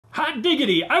Hot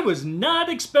diggity, I was not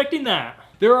expecting that.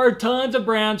 There are tons of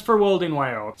brands for welding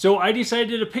wire, so I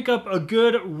decided to pick up a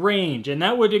good range, and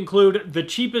that would include the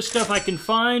cheapest stuff I can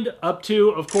find up to,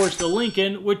 of course, the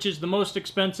Lincoln, which is the most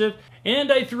expensive,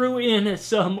 and I threw in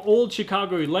some old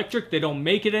Chicago Electric. They don't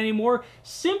make it anymore,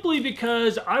 simply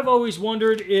because I've always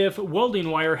wondered if welding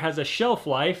wire has a shelf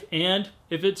life and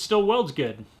if it still welds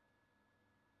good.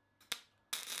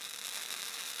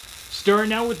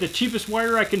 Starting out with the cheapest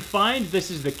wire I can find,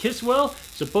 this is the Kiswell.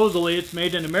 Supposedly it's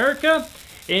made in America,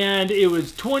 and it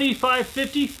was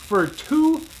 $25.50 for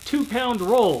two 2-pound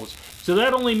rolls. So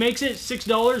that only makes it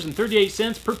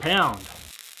 $6.38 per pound.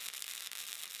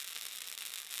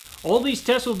 All these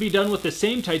tests will be done with the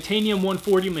same titanium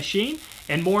 140 machine,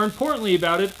 and more importantly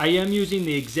about it, I am using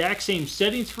the exact same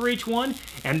settings for each one,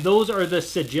 and those are the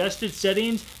suggested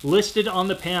settings listed on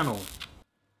the panel.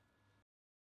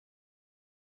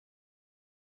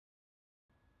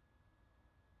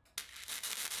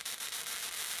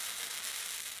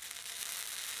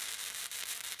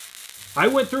 I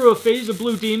went through a phase of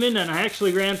Blue Demon, and I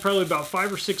actually ran probably about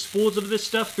 5 or 6 spools of this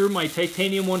stuff through my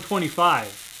titanium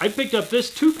 125. I picked up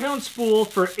this 2-pound spool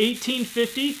for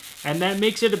 $18.50, and that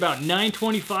makes it about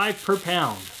 $9.25 per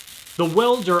pound. The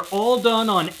welds are all done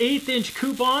on 1/8"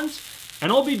 coupons, and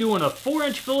I'll be doing a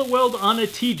 4" fillet weld on a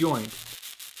T-joint.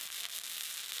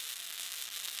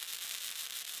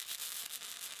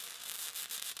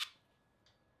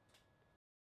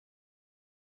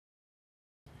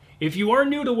 If you are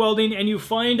new to welding and you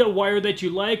find a wire that you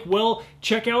like, well,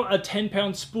 check out a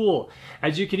 10-pound spool.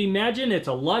 As you can imagine, it's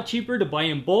a lot cheaper to buy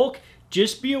in bulk.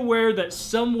 Just be aware that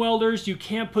some welders, you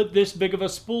can't put this big of a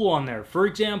spool on there. For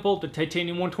example, the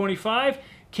titanium 125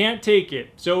 can't take it.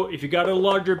 So if you got a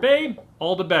larger bay,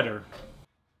 all the better.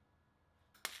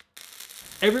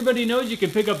 Everybody knows you can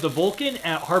pick up the Vulcan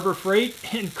at Harbor Freight,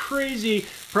 and crazy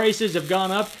prices have gone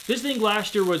up. This thing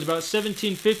last year was about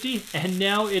 $17.50, and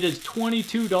now it is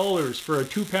 $22 for a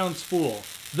 2-pound spool,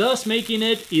 thus making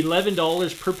it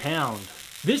 $11 per pound.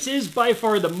 This is by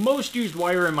far the most used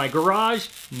wire in my garage,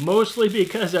 mostly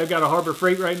because I've got a Harbor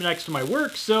Freight right next to my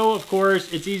work, so of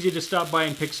course it's easy to stop by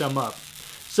and pick some up.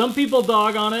 Some people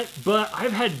dog on it, but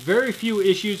I've had very few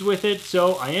issues with it,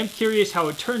 so I am curious how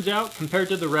it turns out compared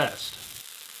to the rest.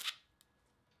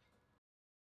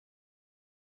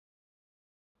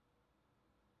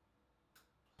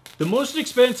 The most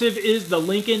expensive is the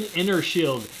Lincoln Inner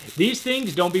Shield. These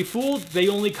things, don't be fooled, they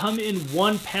only come in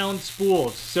 1-pound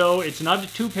spools. So it's not a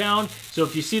 2-pound, so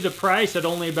if you see the price at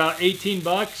only about 18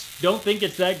 bucks, don't think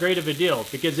it's that great of a deal,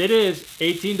 because it is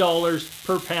 $18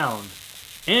 per pound.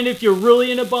 And if you're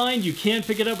really in a bind, you can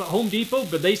pick it up at Home Depot,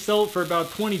 but they sell it for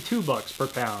about 22 bucks per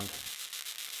pound.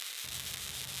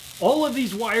 All of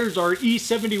these wires are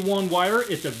E71 wire.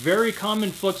 It's a very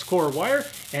common flux core wire,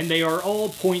 and they are all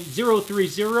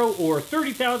 .030 or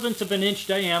 30 thousandths of an inch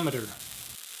diameter.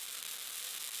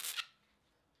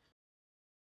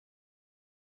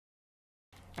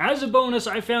 As a bonus,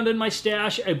 I found in my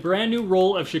stash a brand new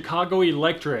roll of Chicago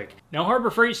Electric. Now,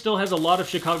 Harbor Freight still has a lot of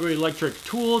Chicago Electric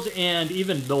tools, and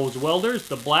even those welders,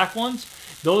 the black ones,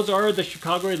 those are the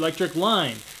Chicago Electric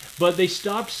line. But they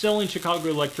stopped selling Chicago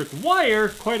Electric wire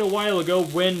quite a while ago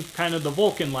when kind of the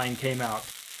Vulcan line came out.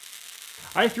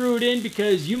 I threw it in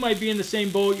because you might be in the same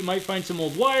boat. You might find some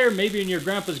old wire, maybe in your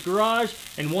grandpa's garage,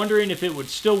 and wondering if it would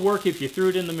still work if you threw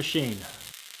it in the machine.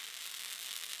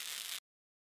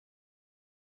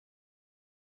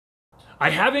 I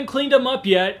haven't cleaned them up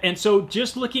yet, and so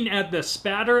just looking at the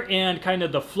spatter and kind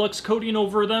of the flux coating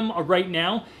over them right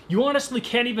now, you honestly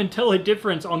can't even tell a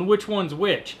difference on which one's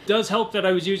which. It does help that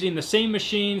I was using the same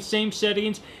machine, same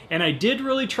settings, and I did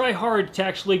really try hard to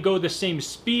actually go the same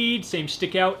speed, same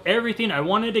stick out, everything. I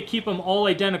wanted to keep them all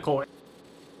identical.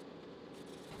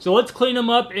 So let's clean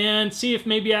them up and see if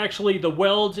maybe actually the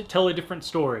welds tell a different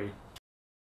story.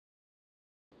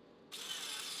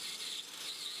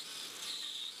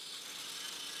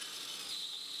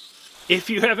 If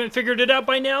you haven't figured it out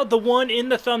by now, the one in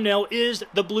the thumbnail is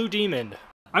the Blue Demon.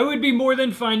 I would be more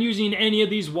than fine using any of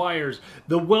these wires.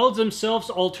 The welds themselves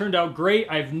all turned out great.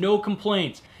 I have no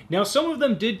complaints. Now, some of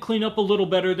them did clean up a little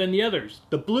better than the others.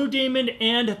 The Blue Demon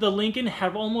and the Lincoln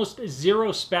have almost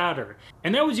zero spatter.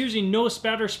 And that was using no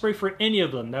spatter spray for any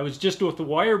of them. That was just with a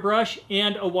wire brush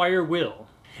and a wire wheel.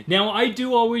 Now, I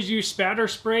do always use spatter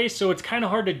spray, so it's kind of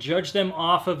hard to judge them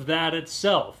off of that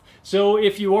itself. So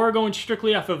if you are going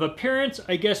strictly off of appearance,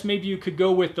 I guess maybe you could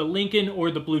go with the Lincoln or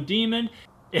the Blue Demon.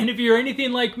 And if you're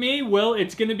anything like me, well,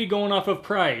 it's going to be going off of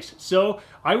price. So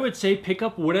I would say pick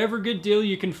up whatever good deal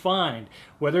you can find.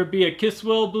 Whether it be a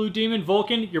Kiswell, Blue Demon,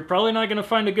 Vulcan, you're probably not going to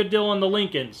find a good deal on the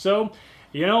Lincoln. So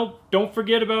You know, don't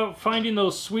forget about finding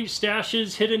those sweet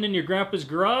stashes hidden in your grandpa's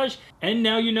garage, and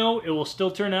now you know it will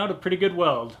still turn out a pretty good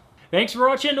weld. Thanks for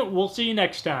watching, we'll see you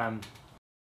next time.